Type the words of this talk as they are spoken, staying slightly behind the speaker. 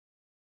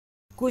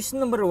Question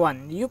number 1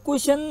 यो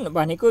question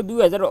भनेको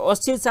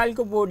 2080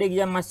 सालको बोर्ड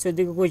एक्जाममा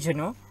सोधेको क्वेशन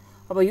हो।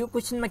 अब यो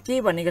क्वेशनमा के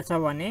भनेको छ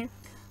भने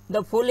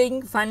the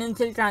following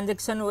financial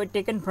transaction were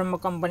taken from a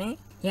company.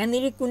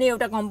 यहाँनिर कुनै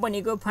एउटा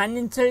कम्पनीको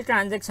फाइनान्शियल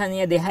ट्रान्ज्याक्सन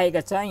यहाँ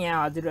देखाएको छ,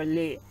 यहाँ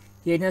हजुरहरूले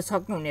हेर्न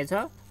सक्नुहुनेछ।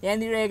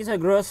 यहाँनिर रहेको छ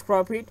gross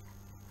profit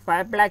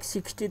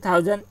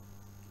 5,60,000,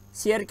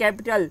 share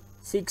capital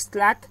 6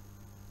 lakh,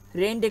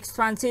 rent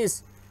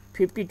expenses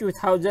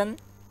 52,000,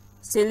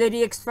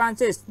 salary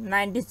expenses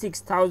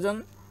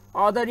 96,000,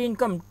 other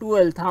income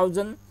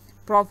 12,000,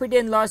 profit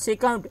and loss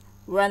account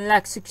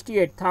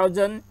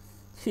 1,68,000,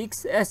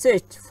 fixed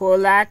assets 4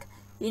 lakh,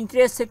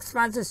 interest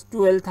expenses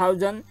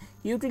 12,000,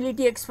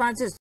 utility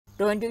expenses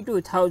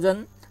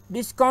 22,000,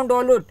 discount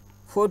allowed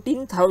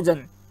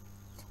 14,000।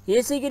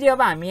 यसै गरी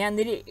अब हामी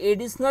यहाँनिर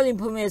एडिसनल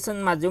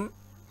इन्फर्मेसनमा जाउँ।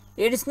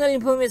 एडिसनल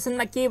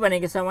इन्फर्मेसनमा के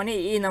भनेको छ भने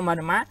ए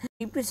नम्बरमा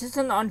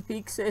depreciation on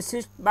fix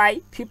asset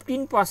by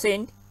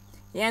 15%।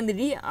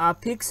 यहाँनिर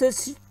फिक्स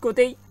एसेटको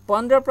चाहिँ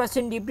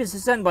 15%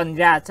 डिप्रिसिएसन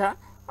भनिरहेछ।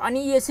 अनि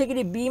यसै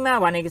गरी बीमा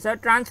भनेको छ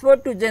transfer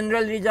to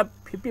general reserve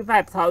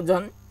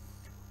 55,000,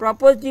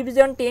 propose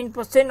division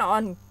 10%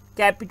 on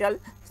capital,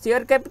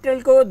 share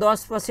क्यापिटलको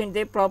 10%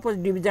 चाहिँ प्रपोज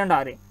डिभिजन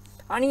अरे।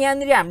 अनि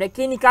यहाँनिर हामीले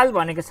के निकाल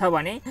भनेको छ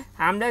भने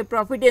हामीलाई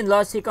प्रफिट एन्ड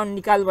लस एकाउन्ट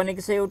निकाल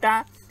भनेको छ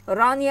एउटा, र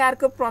अनि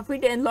अर्को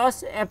profit and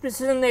loss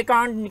appreciation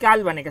account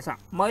निकाल भनेको छ।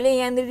 मैले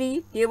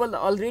यहाँनिर टेबल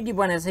अलरेडी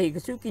बनाइसकेको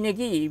छु,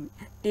 किनकि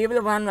टेबल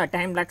बनाउन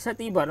टाइम लाग्छ,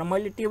 त्यही भएर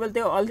मैले टेबल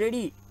चाहिँ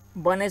अलरेडी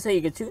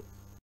बनाइसकेको छु।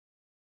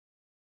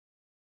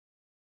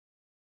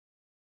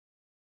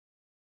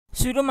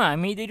 सुरुमा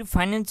हामी यिनीहरू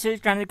फाइनान्शियल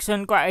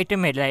ट्रान्ज्याक्सनको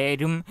आइटमहरूलाई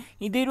हेरौँ।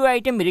 यिनीहरू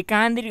आइटमहरू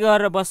कहाँनिर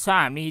गएर बस्छ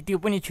हामी त्यो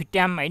पनि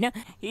छुट्यायौँ होइन।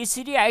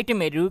 यसरी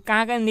आइटमहरू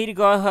कहाँनिर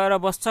गएर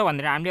बस्छ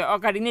भनेर हामीले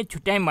अगाडि नै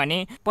छुट्यायौँ भने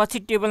पछि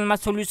टेबलमा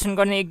सोल्युसन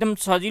गर्ने एकदम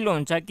सजिलो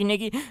हुन्छ,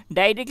 किनकि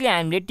डाइरेक्टली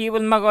हामीले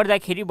टेबलमा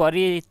गर्दाखेरि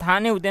भरि थाहा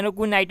नै हुँदैन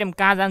कुन आइटम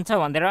कहाँ जान्छ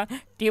भनेर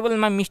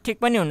टेबलमा मिस्टेक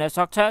पनि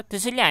हुनसक्छ।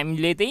 त्यसैले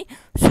हामीले चाहिँ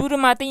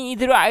सुरुमा चाहिँ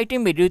यिनीहरू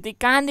आइटमहरू चाहिँ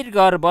कहाँनिर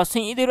गएर बस्छ,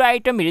 यिनीहरू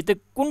आइटमहरू चाहिँ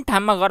कुन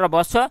ठाउँमा गएर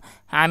बस्छ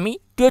हामी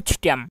त्यो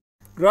छुट्यायौँ।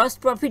 ग्रस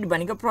प्रफिट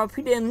भनेको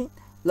profit and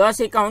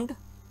loss account,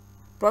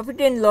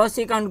 profit and loss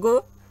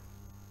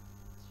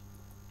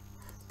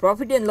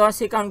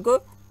एकाउन्टको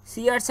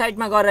CR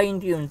साइडमा गएर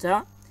इन्ट्री हुन्छ।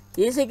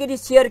 यसै गरी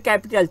शेयर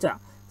क्यापिटल छ।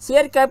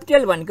 शेयर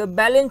क्यापिटल भनेको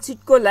ब्यालेन्स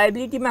सिटको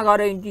लाइबिलिटीमा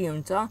गएर इन्ट्री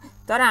हुन्छ,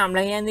 तर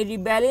हामीलाई यहाँनिर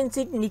ब्यालेन्स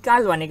सिट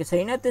निकाल भनेको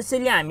छैन,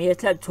 त्यसैले हामी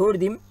यसलाई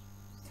छोडिदिउँ।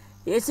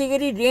 यसै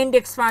गरी रेन्ट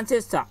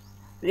एक्सपेन्सेस छ।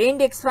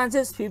 रेन्ट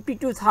एक्सपेन्सेस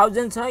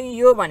 52,000 छ।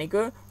 यो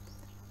भनेको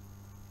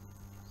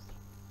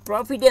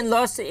प्रफिट एन्ड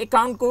लस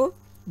एकाउन्टको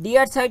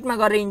डिआर साइडमा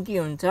गएर इन्ट्री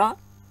हुन्छ।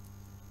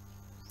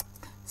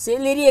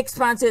 सैलरी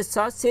एक्सपेन्सेस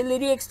छ।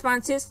 Salary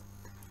expenses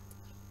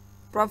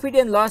profit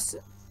and loss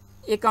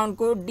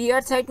एकाउन्टको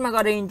DR साइडमा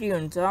गएर इन्ट्री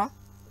हुन्छ।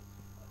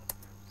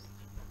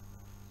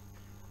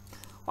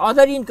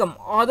 Other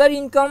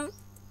income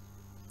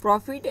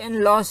profit and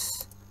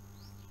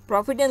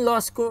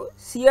लसको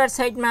CR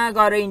साइडमा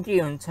गएर इन्ट्री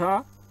हुन्छ।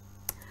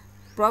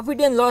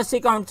 प्रफिट एन्ड लस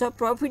एकाउन्ट छ।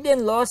 प्रफिट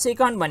एन्ड लस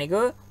एकाउन्ट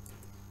भनेको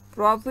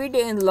profit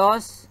and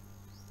loss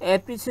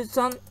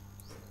appreciation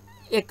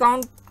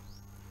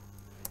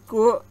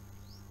एकाउन्टको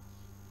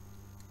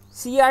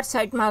CR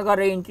साइडमा गएर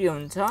इन्ट्री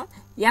हुन्छ।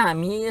 यहाँ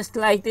हामी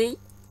यसलाई चाहिँ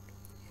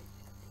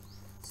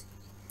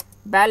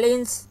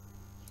ब्यालेन्स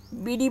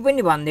बिडी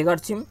पनि भन्दै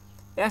गर्छौँ,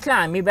 यसलाई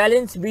हामी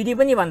ब्यालेन्स बिडी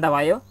पनि भन्दा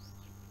भयो।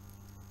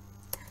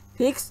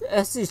 फिक्स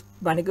एसेट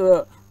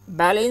भनेको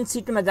ब्यालेन्स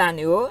सिटमा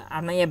जाने हो,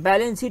 हामीलाई यहाँ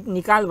ब्यालेन्स सिट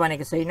निकाल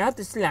भनेको छैन,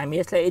 त्यसैले हामी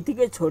यसलाई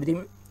यतिकै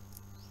छोडिदिउँ।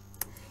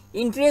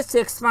 इन्ट्रेस्ट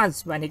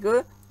एक्सपेन्स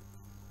भनेको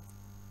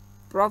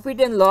प्रफिट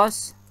एन्ड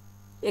लस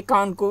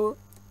एकाउन्टको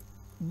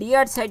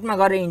डिआर साइडमा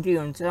गएर इन्ट्री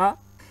हुन्छ।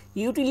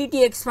 युटिलिटी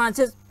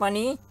एक्सपेन्सेस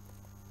पनि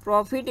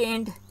प्रफिट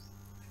एन्ड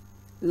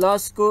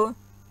लसको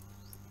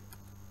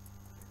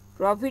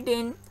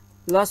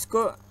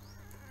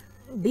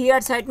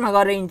डिआर साइडमा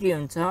गएर इन्ट्री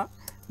हुन्छ।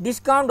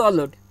 डिस्काउन्ट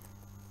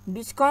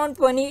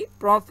पनि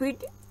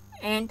प्रफिट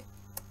एन्ड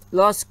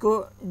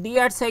लसको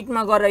डिआर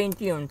साइडमा गएर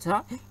इन्ट्री हुन्छ।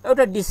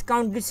 एउटा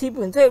डिस्काउन्ट रिसिभ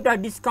हुन्छ, एउटा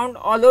डिस्काउन्ट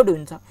अलोड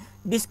हुन्छ।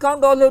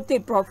 डिस्काउन्ट अलोड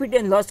चाहिँ प्रफिट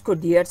एन्ड लसको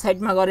डिआर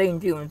साइडमा गएर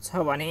इन्ट्री हुन्छ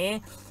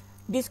भने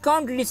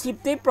डिस्काउन्ट रिसिभ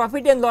चाहिँ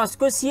प्रफिट एन्ड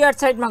लसको सिआर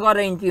साइडमा गएर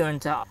इन्ट्री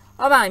हुन्छ।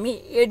 अब हामी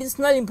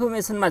एडिसनल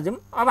इन्फर्मेसनमा जाउँ।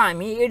 अब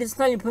हामी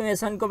एडिसनल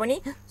इन्फर्मेसनको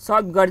पनि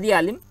solve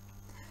गरिदिइहाल्यौँ।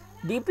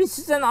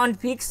 Depreciation on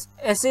fix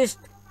asset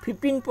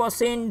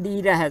 15%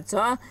 दिइरहेछ।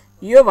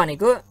 यो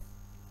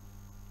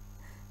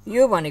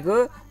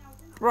भनेको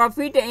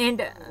प्रफिट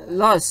एन्ड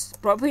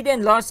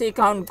लस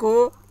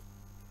एकाउन्टको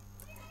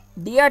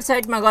डिआर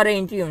साइडमा गएर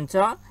इन्ट्री हुन्छ।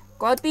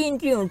 कति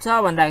इन्ट्री हुन्छ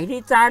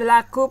भन्दाखेरि 4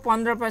 लाखको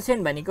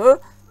 15% भनेको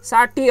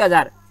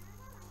 60,000।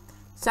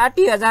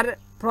 60,000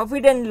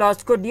 प्रफिट एन्ड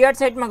लसको डिआर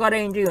साइडमा गएर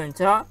इन्ट्री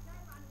हुन्छ।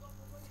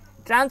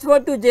 ट्रान्सफर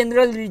टु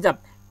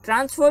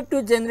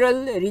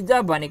जेनरल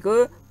रिजर्भ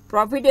भनेको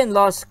प्रफिट एन्ड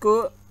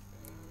लसको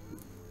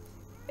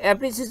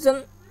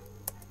एप्रिसिएसन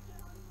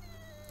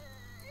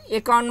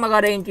एकाउन्टमा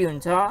गएर इन्ट्री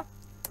हुन्छ।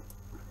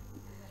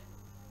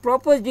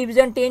 Propose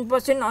division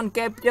 10% on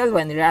capital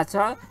भनिरहेछ।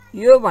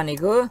 यो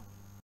भनेको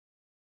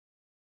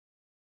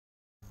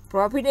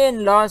profit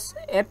and loss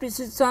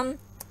appreciation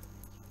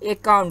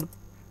account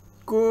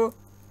को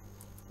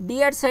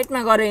डिआर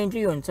साइडमा गएर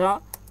इन्ट्री हुन्छ।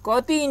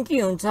 कति इन्ट्री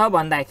हुन्छ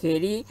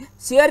भन्दाखेरि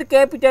शेयर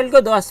क्यापिटलको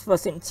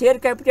 10%। शेयर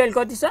क्यापिटल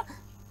कति छ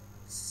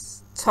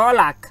 6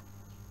 लाख।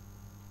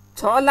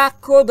 6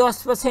 लाखको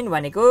 10%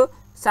 भनेको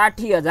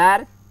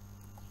 60,000।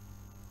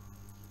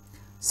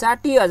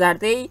 60,000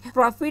 चाहिँ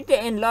profit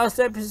and loss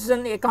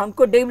appreciation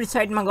एकाउन्टको debit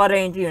साइडमा गएर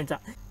इन्ट्री हुन्छ।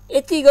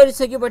 यति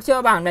गरिसकेपछि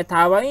अब हामीलाई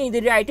थाहा भयो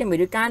यिनीहरू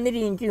आइटमहरू कहाँनिर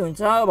इन्ट्री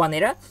हुन्छ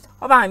भनेर।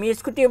 अब हामी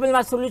यसको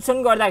टेबलमा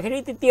सोल्युसन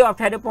गर्दाखेरि त्यति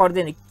अप्ठ्यारो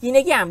पर्दैन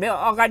किनकि हामीले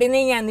अगाडि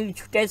नै यहाँनिर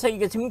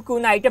छुट्याइसकेको छौँ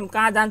कुन आइटम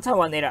कहाँ जान्छ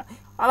भनेर।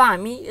 अब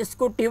हामी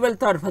यसको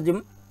टेबलतर्फ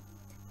जाउँ।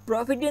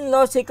 प्रॉफिट एन्ड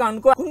लस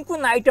एकाउन्टको कुन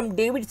कुन आइटम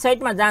डेबिट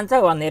साइडमा जान्छ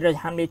भनेर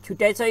हामीले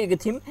छुट्याइसकेको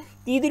थियौँ।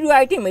 यिनीहरू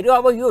आइटमहरू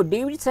अब यो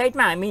डेबिट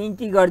साइडमा हामी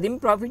इन्ट्री गरिदिउँ।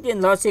 Profit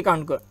and loss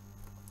एकाउन्टको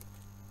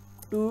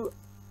to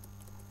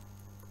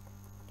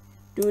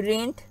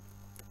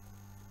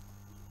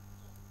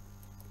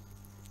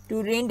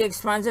rent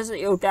expenses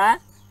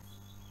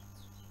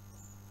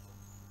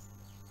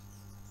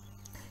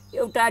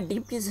एउटा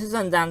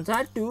डिप्रिसिएसन जान्छ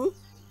to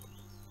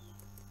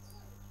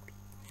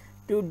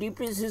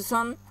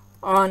depreciation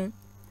on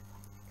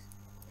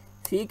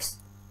fix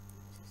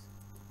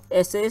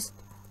asset.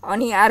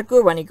 अनि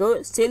अर्को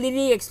भनेको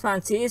सेलेरी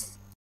एक्सपेन्सेस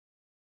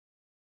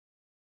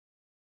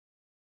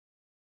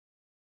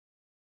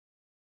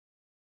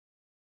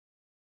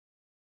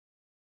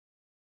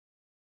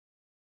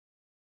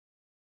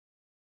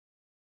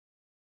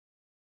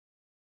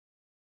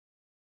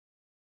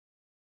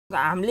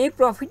हामीले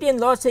प्रॉफिट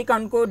एन्ड लस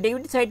एकाउन्टको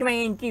डेबिट साइडमा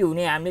इन्ट्री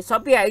हुने हामीले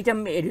सबै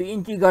आइटमहरू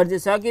इन्ट्री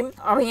गरिसक्यौँ।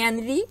 अब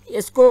यहाँनिर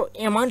यसको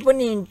एमाउन्ट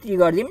पनि इन्ट्री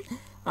गरिदिउँ।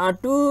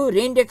 टु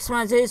रेन्ट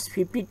एक्सपेन्सेस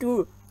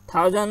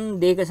 52,000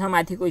 दिएको छ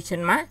माथि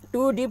क्वेसनमा।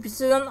 To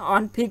depreciation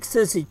on fix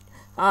asset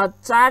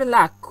 4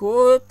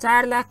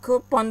 लाखको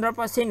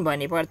 15%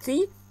 भनेपछि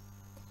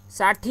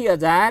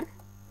 60,000।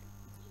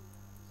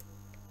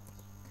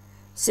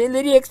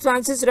 सेलेरी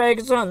एक्सपेन्सेस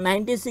रहेको छ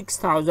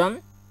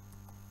 96,000।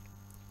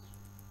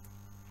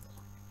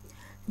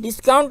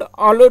 डिस्काउन्ट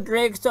अलर्ट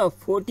रहेको छ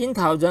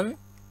 14,000।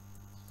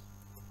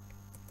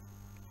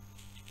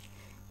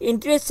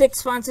 इन्ट्रेस्ट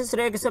एक्सपेन्सेस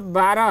रहेको छ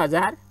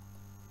 12,000।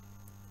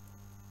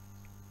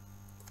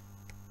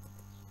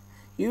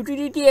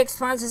 युटिलिटी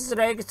एक्सपेन्सेस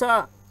रहेको छ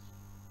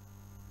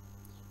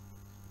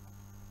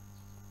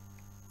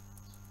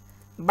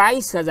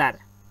 22,000।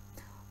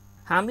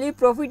 हामीले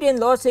प्रॉफिट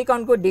एन्ड लस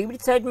एकाउन्टको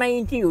डेबिट साइडमा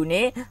इन्ट्री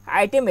हुने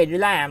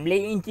आइटमहरूलाई हामीले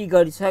इन्ट्री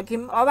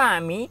गरिसक्यौँ। अब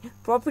हामी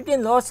प्रॉफिट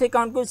एन्ड लस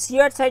एकाउन्टको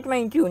शेयर साइडमा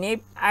इन्ट्री हुने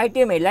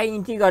आइटमहरूलाई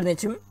इन्ट्री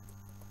गर्नेछौँ।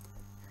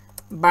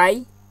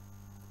 बाई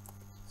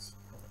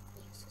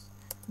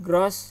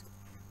ग्रस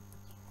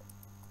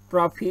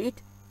प्रॉफिट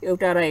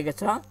एउटा रहेको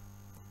छ।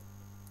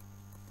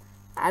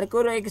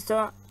 अर्को रहेको छ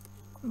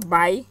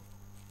by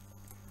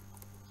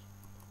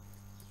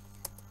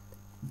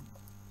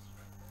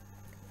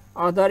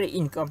other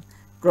income.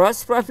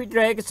 Gross profit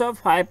रहेको छ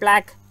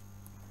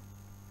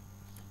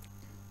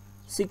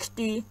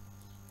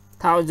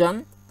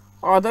 5,60,000।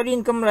 अदर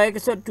इन्कम रहेको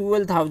छ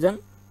 12,000।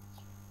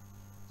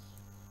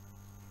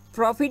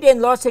 प्रॉफिट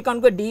एन्ड लस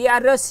एकाउन्टको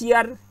डिआर र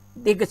सिआर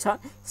दिएको छ।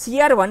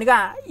 सिआर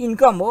भनेको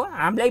इन्कम हो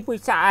हामीलाई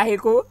पैसा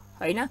आएको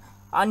हैन।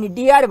 अनि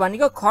डिआर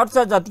भनेको खर्च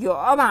जति हो।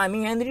 अब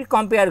हामी यहाँनिर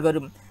कम्पेयर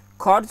गरौँ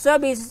खर्च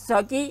बेसी छ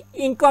कि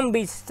इन्कम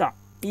बेसी छ।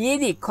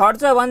 यदि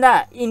खर्च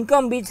भन्दा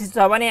इन्कम बेसी छ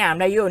भने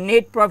हामीलाई यो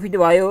नेट प्रॉफिट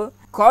भयो।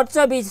 खर्च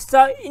बेसी छ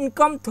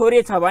इन्कम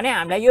थोरै छ भने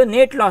हामीलाई यो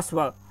नेट लस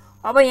भयो।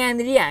 अब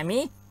यहाँनिर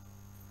हामी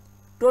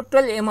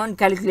टोटल एमाउन्ट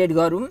क्याल्कुलेट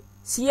गरौँ।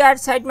 सिआर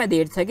साइडमा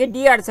धेर छ कि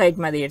डिआर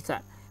साइडमा धेर छ।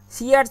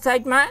 सिआर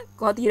साइडमा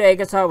कति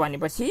रहेको छ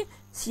भनेपछि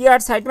सिआर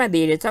साइडमा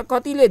धेरै छ।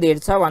 कतिले धेर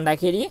छ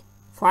भन्दाखेरि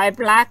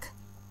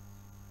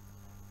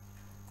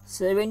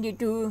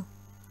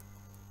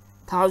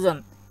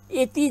 5,72,000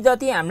 यति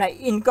जति हामीलाई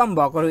इन्कम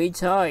भएको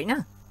रहेछ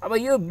हैन। अब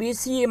यो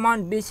बेसी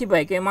एमाउन्ट बेसी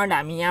भएको एमाउन्ट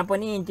हामी यहाँ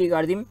पनि इन्ट्री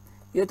गरिदिउँ।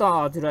 यो त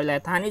हजुरहरूलाई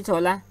थाहा नै छ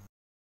होला।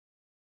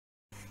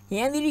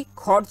 यहाँनिर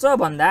खर्च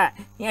भन्दा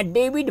यहाँ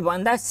डेबिट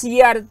भन्दा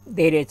सिआर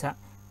धेरै छ।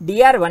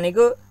 डिआर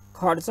भनेको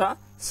खर्च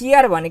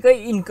सिआर भनेको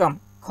इन्कम।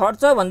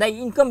 खर्च भन्दा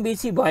इन्कम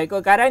बेसी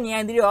भएको कारण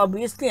यहाँनिर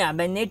अभियसली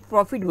हामीलाई नेट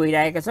प्रॉफिट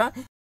भइरहेको छ।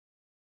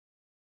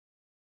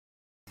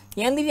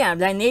 यहाँनिर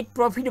हामीलाई नेट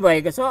प्रॉफिट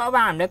भएको छ। अब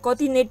हामीलाई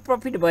कति नेट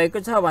प्रॉफिट भएको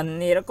छ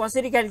भनेर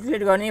कसरी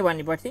क्याल्कुलेट गर्ने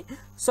भनेपछि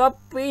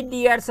सबै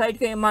डिआर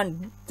साइडको एमाउन्ट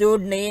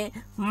जोड्ने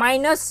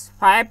माइनस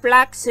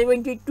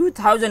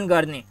 5,72,000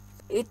 गर्ने।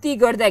 यति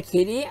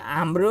गर्दाखेरि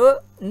हाम्रो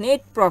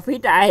नेट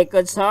प्रॉफिट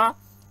आएको छ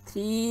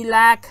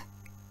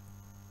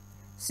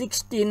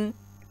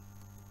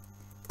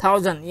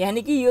 3,16,000।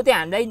 यानी कि यो चाहिँ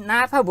हामीलाई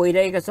नाफा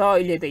भइरहेको छ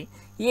अहिले चाहिँ।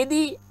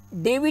 यदि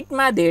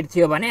डेबिटमा धेर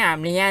थियो भने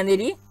हामीले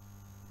यहाँनिर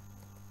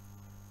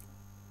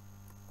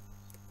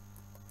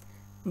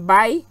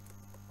बाई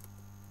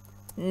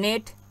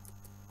नेट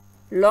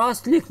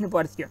लस लेख्नु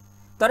पर्थ्यो।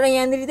 तर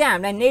यहाँनिर चाहिँ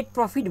हामीलाई नेट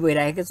प्रॉफिट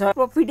भइरहेको छ।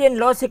 प्रॉफिट एन्ड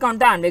लस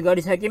एकाउन्ट त हामीले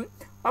गरिसक्यौँ।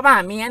 अब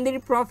हामी यहाँनिर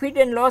प्रॉफिट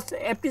एन्ड लस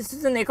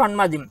एप्रिसिएसन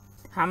एकाउन्टमा जाउँ।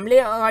 हामीले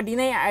अगाडि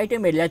नै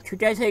आइटमहरुलाई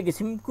छुट्याइसकेको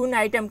छौं कुन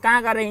आइटम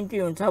कहाँ गएर इन्ट्री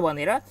हुन्छ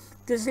भनेर।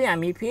 त्यसैले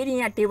हामी फेरि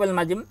यहाँ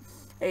टेबलमा जाउँ।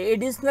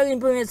 एडिसनल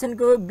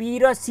इन्फर्मेसनको बी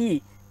र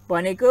सी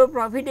भनेको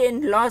profit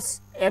and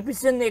loss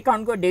appreciation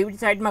एकाउन्टको debit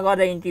साइडमा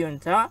गएर इन्ट्री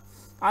हुन्छ।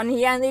 अनि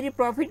यहाँनेरि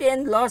प्रॉफिट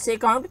एन्ड लस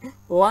एकाउन्ट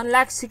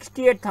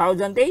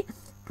 1,68,000 चाहिँ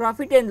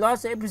profit and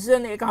loss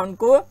appreciation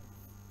एकाउन्टको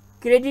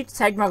credit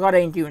साइडमा गएर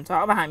इन्ट्री हुन्छ।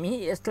 अब हामी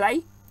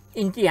यसलाई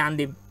इन्ट्री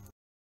हान्दियौं।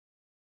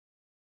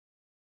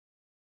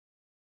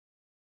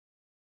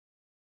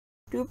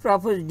 टु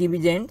प्रपोज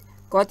डिभिडेन्ड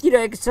कति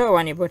रहेको छ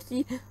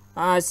भनेपछि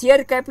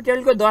शेयर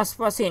क्यापिटलको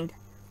 10%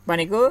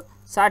 भनेको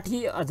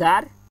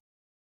 60,000।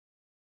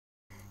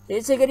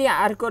 यसैगरी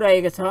अर्को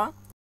रहेको छ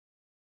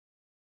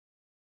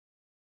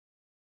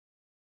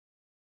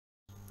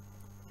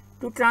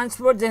टु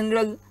ट्रान्सफर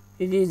जनरल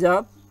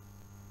रिजर्भ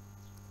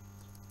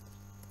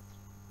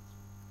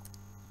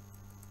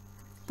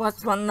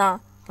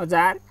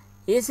 55,000।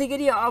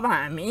 यसैगरी अब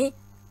हामी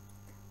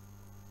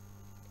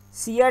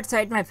शेयर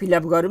साइडमा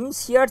फिलअप गरौँ।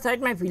 शेयर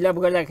साइडमा फिलअप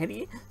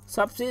गर्दाखेरि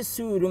सबसे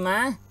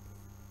सुरुमा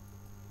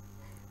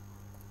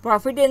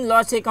प्रॉफिट एन्ड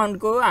लस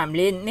एकाउन्टको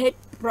हामीले नेट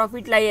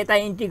प्रॉफिटलाई यता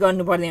इन्ट्री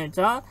गर्नुपर्ने हुन्छ।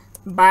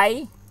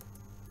 बाइ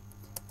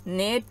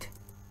नेट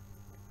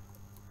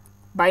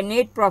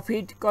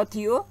प्रॉफिट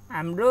कति हो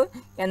हाम्रो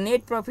यहाँ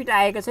नेट प्रॉफिट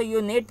आएको छ।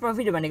 यो नेट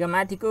प्रॉफिट भनेको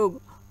माथिको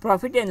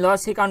प्रॉफिट एन्ड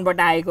लस एकाउन्टबाट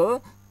आएको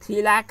हो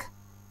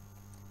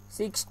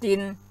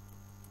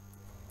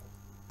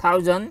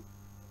 3,16,000।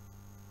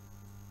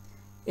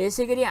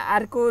 यसैगरी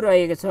अर्को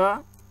रहेको छ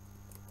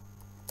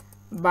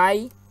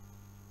बाइ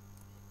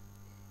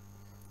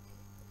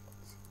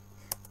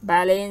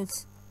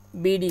ब्यालेन्स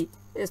बीडी।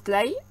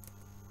 यसलाई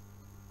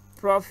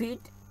प्रॉफिट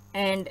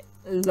एन्ड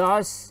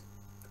लस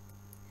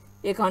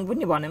एकाउन्ट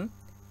पनि भनौं।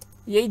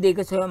 यही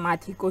दिएको छ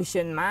माथि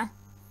क्वेशनमा।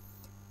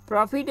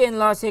 प्रॉफिट एन्ड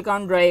लस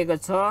एकाउन्ट रहेको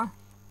छ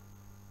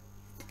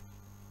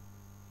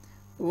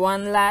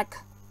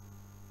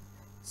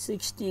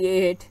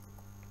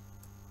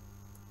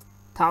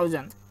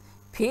 1,68,000।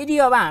 फेरि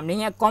अब हामीले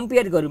यहाँ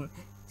कम्पेयर गरौँ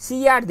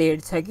सीआर धेर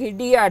छ कि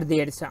डीआर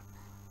धेर छ।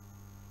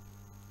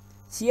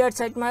 सीआर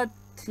साइडमा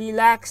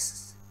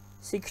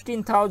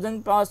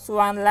 3,16,000 प्लस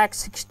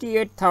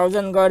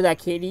 1,68,000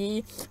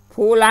 गर्दाखेरि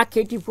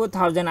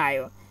 4,84,000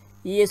 आयो।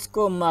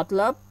 यसको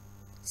मतलब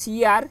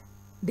सीआर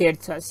धेर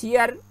छ।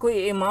 सीआर को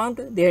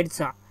अमाउन्ट धेर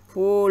छ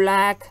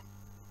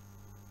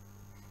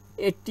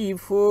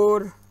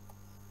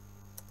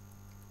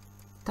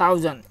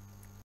 4,84,000।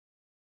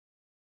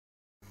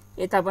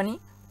 यता पनि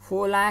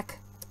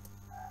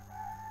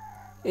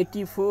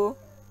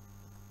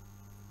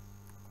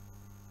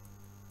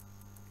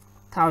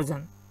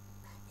 4,84,000।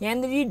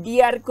 यहाँनिर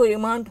डीआर को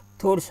अमाउन्ट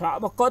थोर छ।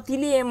 अब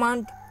कतिले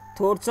अमाउन्ट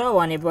थोर छ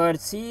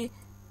भनेपछि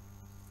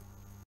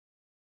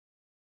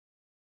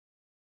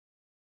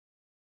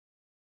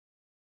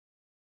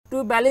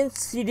टु ब्यालेन्स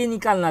सीडी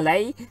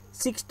निकाल्नलाई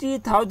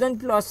 60,000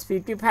 प्लस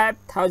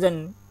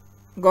 55,000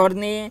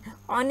 गर्ने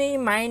अनि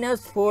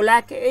माइनस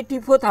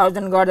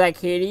 4,84,000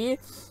 गर्दाखेरि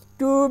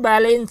टु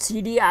ब्यालेन्स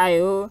सीडी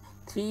आयो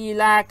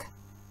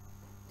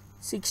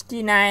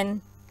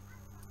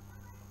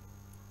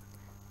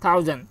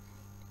 3,69,000।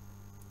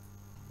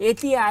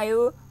 यति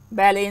आयो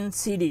ब्यालेन्स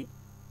सीडी।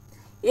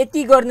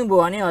 यति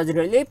गर्नुभयो भने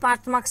हजुरहरूले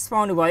 5 मार्क्स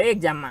पाउनुभयो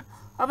एक्जाममा।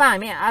 अब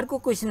हामी अर्को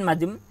क्वेशनमा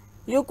जाउँ।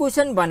 यो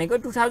क्वेशन भनेको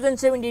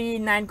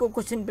 2079 को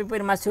क्वेशन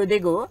पेपरमा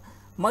सोधेको हो।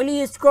 मैले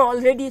यसको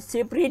अलरेडी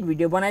सेपरेट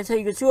भिडियो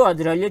बनाइसकेको छु।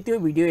 हजुरहरूले त्यो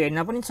भिडियो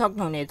हेर्न पनि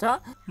सक्नुहुनेछ।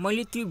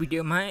 मैले त्यो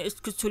भिडियोमा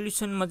यसको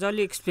सोलुसन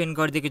मजाले एक्सप्लेन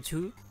गरिदिएको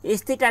छु।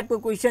 यस्तै टाइपको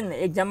क्वेशन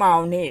एक्जाममा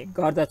आउने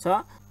गर्दछ।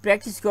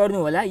 प्र्याक्टिस गर्नु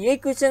होला। यही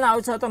क्वेशन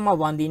आउँछ त म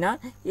भन्दिन,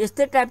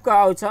 यस्तै टाइपको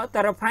आउँछ।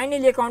 तर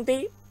फाइनल एकाउन्ट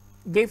चाहिँ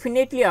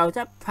डेफिनेटली आउँछ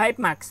 5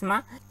 मार्क्समा।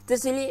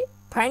 त्यसैले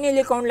फाइनल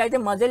एकाउन्टलाई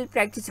चाहिँ मजाले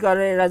प्र्याक्टिस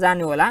गरेर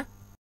जानु होला।